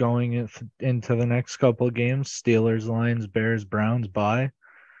going into the next couple of games. Steelers, Lions, Bears, Browns, bye.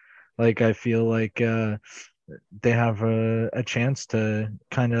 Like I feel like they have a chance to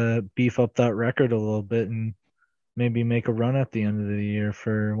kind of beef up that record a little bit and maybe make a run at the end of the year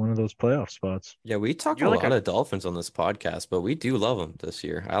for one of those playoff spots. Yeah, we talk a lot of Dolphins on this podcast, but we do love them this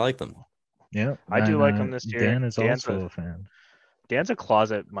year. I like them. Yeah, I do like them this year. Dan is also a fan. Dan's a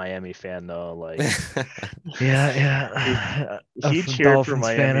closet Miami fan though. Like, yeah. He cheered for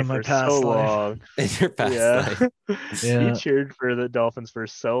Miami for so long. In your past life. He cheered for the Dolphins for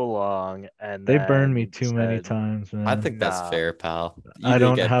so long, and they then burned me too many times, man. I think that's fair, pal. I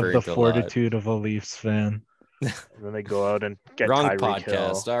don't have the fortitude of a Leafs fan. And then they go out and get Wrong Tyreek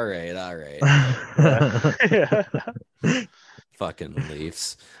podcast. Hill. All right. Fucking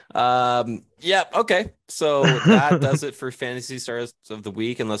Leafs. Okay. So that does it for fantasy stars of the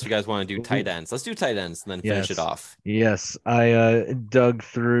week, unless you guys want to do tight ends. Let's do tight ends and then finish it off. Yes. I dug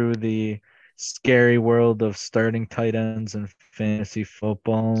through the scary world of starting tight ends in fantasy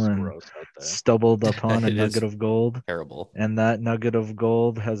football and stumbled upon a nugget of gold. Terrible. And that nugget of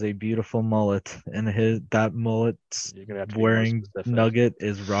gold has a beautiful mullet, and that mullet's wearing nugget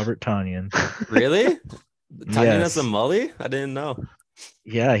is Robert Tonyan. Really? Tonyan has a mullet? I didn't know.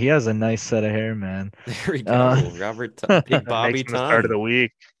 Yeah, he has a nice set of hair, man. There we go. Robert Big Bobby Ton. Start of the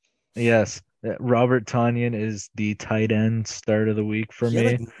week. Yes. Robert Tonyan is the tight end start of the week for me. He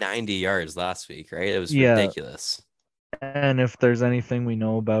had like 90 yards last week, right? It was ridiculous. And if there's anything we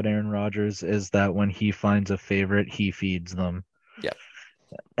know about Aaron Rodgers is that when he finds a favorite, he feeds them. Yep.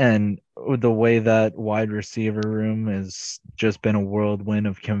 And the way that wide receiver room has just been a whirlwind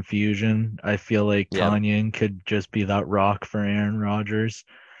of confusion, I feel like Tonyan could just be that rock for Aaron Rodgers.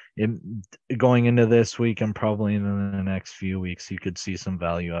 Going into this week and probably in the next few weeks, you could see some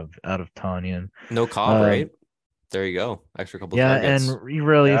value out of Tonyan. No Cobb, right? There you go. Extra couple targets. And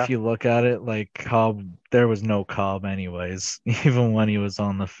really, if you look at it, like Cobb, there was no Cobb anyways, even when he was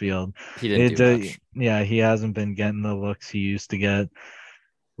on the field. He didn't do much. Yeah, he hasn't been getting the looks he used to get.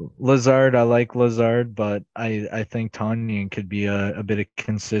 Lazard, I like Lazard, but I think Tonyan could be a bit of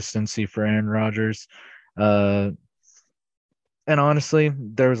consistency for Aaron Rodgers. And honestly,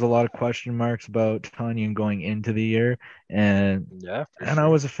 there was a lot of question marks about Tonyan going into the year, and I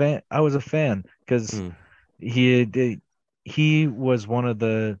was a fan because he was one of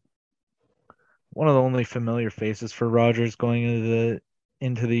the only familiar faces for Rodgers going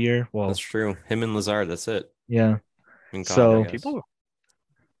into the year. Well, that's true. Him and Lazard, that's it. Yeah. So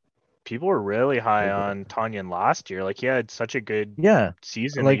people were really high on Tonyan last year. Like he had such a good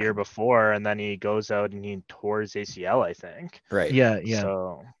season the year before, and then he goes out and he tore his ACL, I think. Right. Yeah.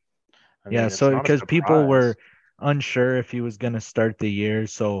 So so because people were unsure if he was going to start the year,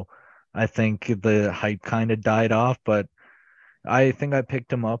 so I think the hype kind of died off. But I think I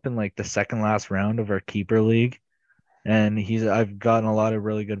picked him up in like the second last round of our keeper league, and I've gotten a lot of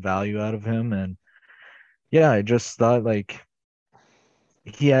really good value out of him. And yeah, I just thought like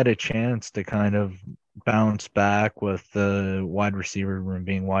he had a chance to kind of bounce back with the wide receiver room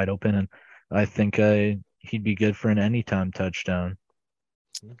being wide open, and I think he'd be good for an anytime touchdown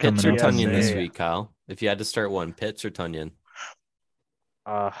Pitts coming or out from Tunyon this there. PSA. week, Kyle? If you had to start one, Pitts or Tunyon?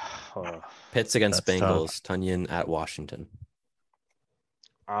 Uh, uh, Pitts against That's tough. Bengals, Tunyon at Washington.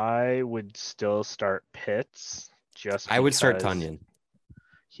 I would still start Pitts just I would start because Tunyon.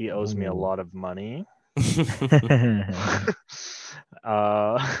 he owes me a Ooh. lot of money.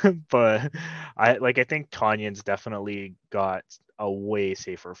 But I think Tanyan's definitely got a way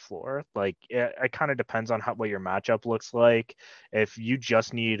safer floor. Like it kind of depends on what your matchup looks like. If you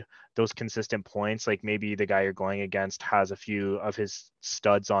just need those consistent points, like maybe the guy you're going against has a few of his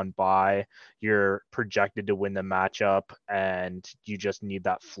studs on bye, you're projected to win the matchup, and you just need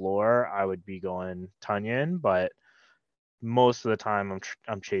that floor, I would be going Tanyan. But most of the time,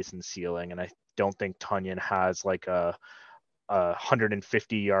 I'm chasing ceiling, and I don't think Tanyan has like a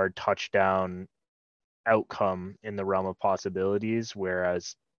 150-yard touchdown outcome in the realm of possibilities,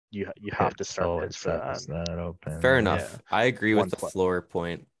 whereas you have to Pitts start always Pitts for has that. that open. Fair Yeah. Yeah, enough. I agree with one the play. floor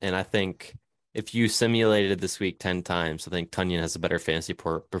point, and I think if you simulated this week 10 times, I think Tunyon has a better fantasy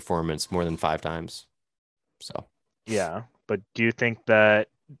performance more than 5 times. So Yeah, but do you think that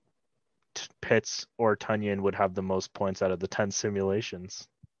Pitts or Tunyon would have the most points out of the 10 simulations?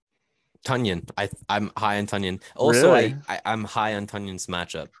 Tunyon, I'm high on Tunyon. Also, Really? I'm high on Tunyon's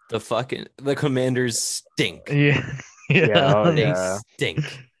matchup. The Commanders stink. Yeah. Yeah. Oh, Yeah. They yeah.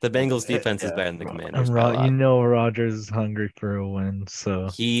 stink. The Bengals defense is Yeah. better than the Commanders by a You lot. know Rogers is hungry for a win, so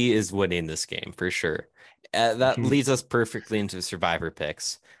He is winning this game for sure. That he leads us perfectly into survivor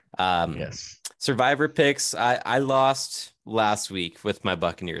picks. Um, yes. Survivor picks. I lost last week with my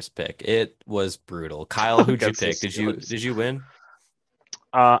Buccaneers pick. It was brutal. Kyle, who'd you Against the pick? Steelers. Did you win?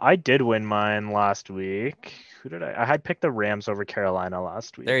 I did win mine last week. Who did I? I had picked the Rams over Carolina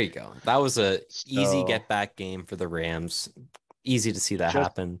last There week. you go. That was a easy So get back game for the Rams. Easy to see that just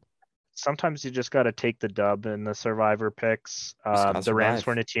happen. sometimes you just got to take the dub in the survivor picks. Just gotta The Rams survive.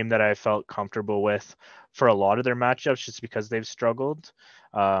 weren't a team that I felt comfortable with for a lot of their matchups just because they've struggled.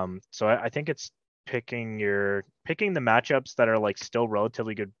 So I think it's picking the matchups that are like still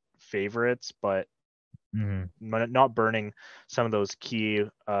relatively good favorites, but Mhm. not burning some of those key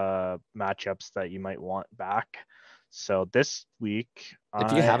matchups that you might want back. So this week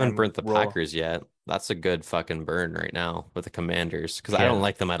If you I haven't am burnt the roll. Packers yet, that's a good fucking burn right now with the Commanders because I don't Yeah.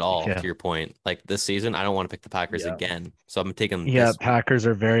 like them at all, Yeah. to your point. Like this season, I don't want to pick the Packers Yeah, again. So I'm taking them Yeah, this week. Packers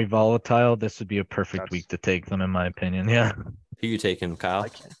are very volatile. This would be a perfect week that's to take them, in my opinion. Yeah. Who you taking, I Kyle?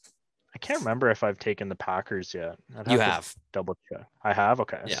 can't. I can't remember if I've taken the Packers yet. I'd You have to have. double check. I have?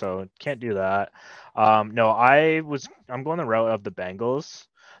 Okay. Yeah. So can't do that. No, I'm going the route of the Bengals.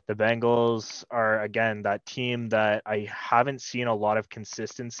 The Bengals are again that team that I haven't seen a lot of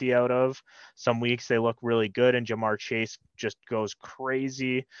consistency out of. Some weeks they look really good and Jamar Chase just goes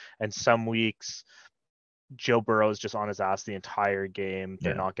crazy, and some weeks Joe Burrow is just on his ass the entire game.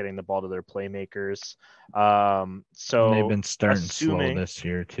 They're Yeah. not getting the ball to their playmakers. And they've So been starting slow assuming this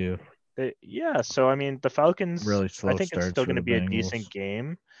year too. yeah, so I mean, the Falcons, Really I slow think it's starts still for going to the be a decent Bengals.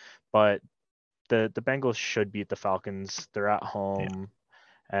 game, but the Bengals should beat the Falcons. They're at Yeah. home,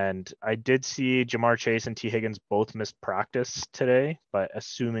 and I did see Jamar Chase and T Higgins both missed practice today, but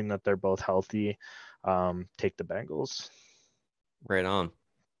assuming that they're both healthy, take the Bengals. Right on.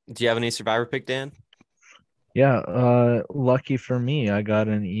 Do you have any survivor pick, Dan? Yeah, lucky for me, I got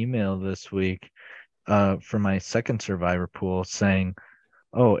an email this week for my second survivor pool saying,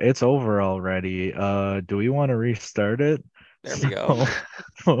 "Oh, it's over already. Do we want to restart it?" There we So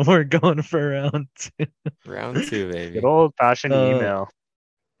go. we're going for round two. Round two, Good baby. old fashioned Uh, email.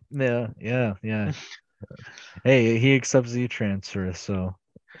 yeah, yeah, yeah. Hey, he accepts e-transfer, so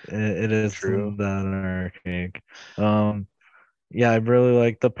it True. isn't that archaic. Um, yeah, I really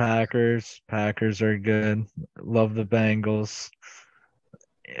like the Packers. Packers are good. Love the Bengals.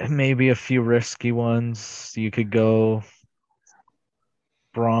 Maybe a few risky ones. You could go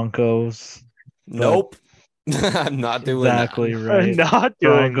Broncos, but Nope. I'm not doing that. exactly right. Not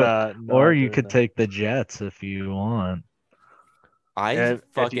doing Bronco, that. or Not you doing could that. take the Jets if you want. I If you,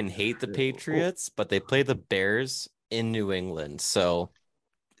 fucking hate the Patriots, but they play the Bears in New England. So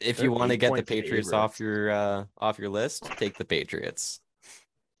if you they're want to get the 8-point Patriots favorites. off your list, take the Patriots.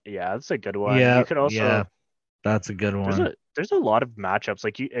 Yeah, that's a good one. You Yeah, could also yeah, that's a good There's one. a lot of matchups.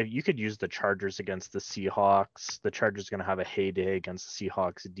 Like you could use the Chargers against the Seahawks. The Chargers going to have a heyday against the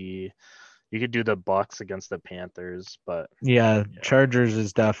Seahawks D. You could do the Bucks against the Panthers, but Yeah, yeah, Chargers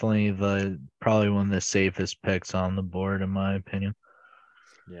is definitely probably one of the safest picks on the board, in my opinion.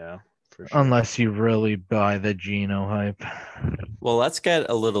 Yeah, for sure. Unless you really buy the Geno hype. Well, let's get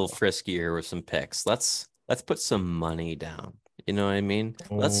a little friskier with some picks. Let's put some money down. You know what I mean?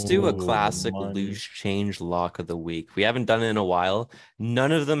 Let's do a Ooh, classic loose money. change lock of the week. We haven't done it in a while.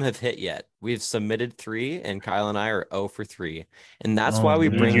 None of them have hit yet. We've submitted 3, and Kyle and I are 0 for 3. And that's Oh why we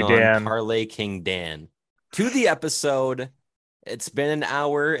Need bring you, man. on Dan. Parlay King Dan to the episode. It's been an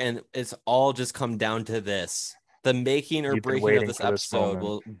hour, and it's all just come down to this. The making or You've been breaking of waiting this for this episode moment.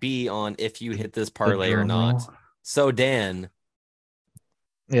 will be on if you hit this The parlay or drum not. roll. So, Dan,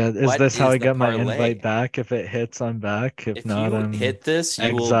 Yeah, is what this how is I the get my invite parlay? back? If it hits, I'm back. If If not, you I'm hit this,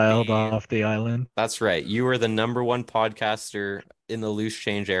 you will exiled be. off the island. That's right. You are the #1 podcaster in the loose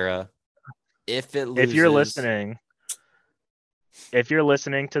change era. If it If you're loses, listening, if you're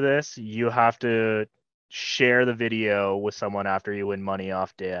listening to this, you have to share the video with someone after you win money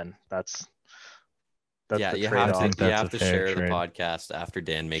off Dan. That's yeah, the I trade-off. think you that's a have to fair share the trade. podcast after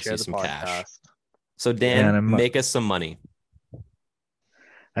Dan makes you Share the some cash. podcast. So, Yeah. And Dan, make us some money.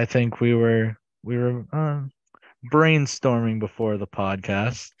 I think we were brainstorming before the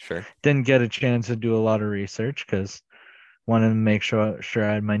podcast. Sure. Didn't get a chance to do a lot of research because wanted to make sure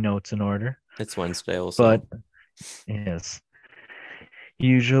I had my notes in order. It's Wednesday But also. yes,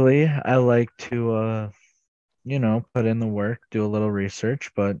 usually I like to put in the work, do a little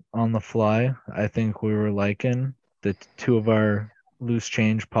research, but on the fly, I think we were liking the two of our loose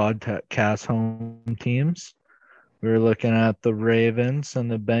change podcast home teams. We were looking at the Ravens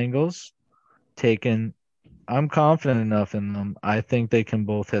and the Bengals, taking I'm confident enough in them. I think they can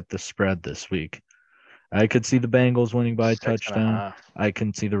both hit the spread this week. I could see the Bengals winning by a Six and a touchdown. half I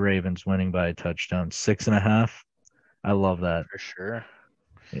can see the Ravens winning by a touchdown. 6.5. I love that. for sure.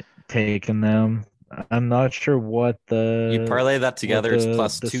 Taking them. I'm not sure what You the parlay that what together, it's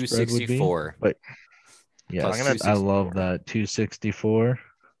plus the spread would be, 264. but Plus I'm yes, gonna. I love 264. that 264.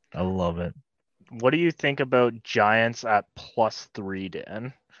 I love it. What do you think about Giants at +3,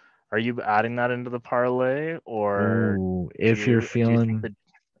 Dan? Are you adding that into the parlay, or Ooh, do you think that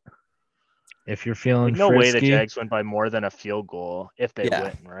if you're like feeling no way the frisky, Jags win by more than a field goal if they Yeah.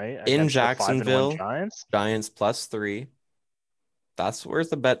 win, right? In Against the 5-1 Jacksonville, Giants. Giants +3. That's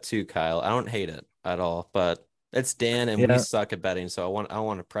worth a bet too, Kyle. I don't hate it at all, but it's Dan and we yeah, suck at betting, so I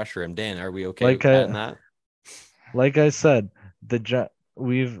want to pressure him. Dan, are we okay like with betting I that? like I said, the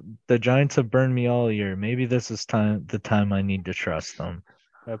Giants have burned me all year. Maybe this is the time I need to trust them.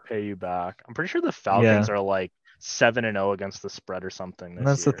 I'll pay you back. I'm pretty sure the Falcons Yeah, are like 7-0 against the spread or something and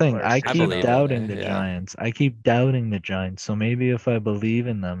this that's the year, thing. or I I 6 and keep believe 0. it. doubting the Yeah. Giants. I keep doubting the Giants. So maybe if I believe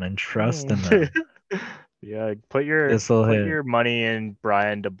in them and trust in them, Yeah, put your this will put hit. your money in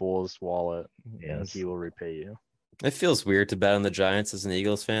Brian DeBull's wallet, and Yes. he will repay you. It feels weird to bet on the Giants as an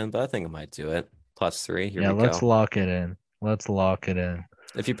Eagles fan, but I think I might do it. +3. Here Yeah, we let's go. lock it in. Let's lock it in.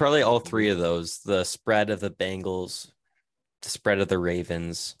 If you parlay all 3 of those, the spread of the Bengals, the spread of the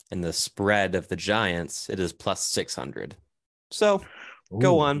Ravens, and the spread of the Giants, it is +600. So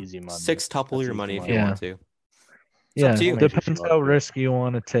go Ooh. on, Easy money. six-tuple That's your easy money if you money. Yeah. want to. It's up Yeah. to you. Only if you Depends feel how like it. risky you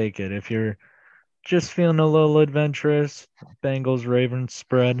want to take it. If you're just feeling a little adventurous, Bengals Ravens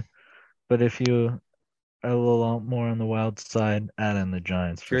spread. But if you are a little more on the wild side, add in the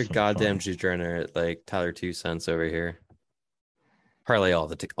Giants If for you're a some goddamn fun. degenerate like Tyler 2 cents over here, parlay all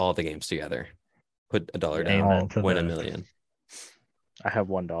the games together. Put $1 Yeah, down, Amen to win a that. million. I have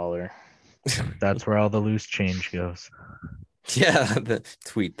 $1. That's where all the loose change goes. Yeah,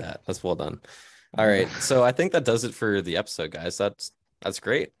 tweet that. That's well done. All right, so I think that does it for the episode, guys. That's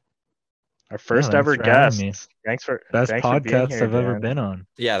great. Our Yeah, first thanks ever for having me. guest. Thanks for Best being podcast here, I've ever Dan. been on.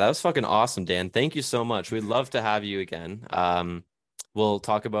 Yeah, that was fucking awesome, Dan. Thank you so much. We'd love to have you again. We'll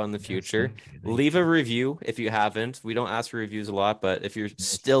talk about in the Yes, future. thank you. Leave a review if you haven't. We don't ask for reviews a lot, but if you're Yes.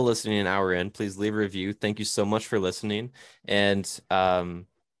 still listening an hour in, please leave a review. Thank you so much for listening. And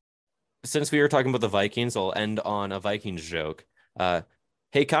since we were talking about the Vikings, I'll end on a Vikings joke.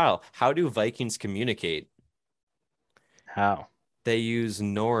 Hey Kyle, how do Vikings communicate? How? They use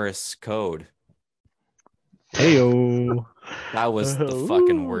Norse code. Heyo. That was the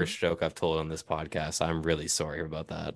fucking Ooh. worst joke I've told on this podcast. I'm really sorry about that.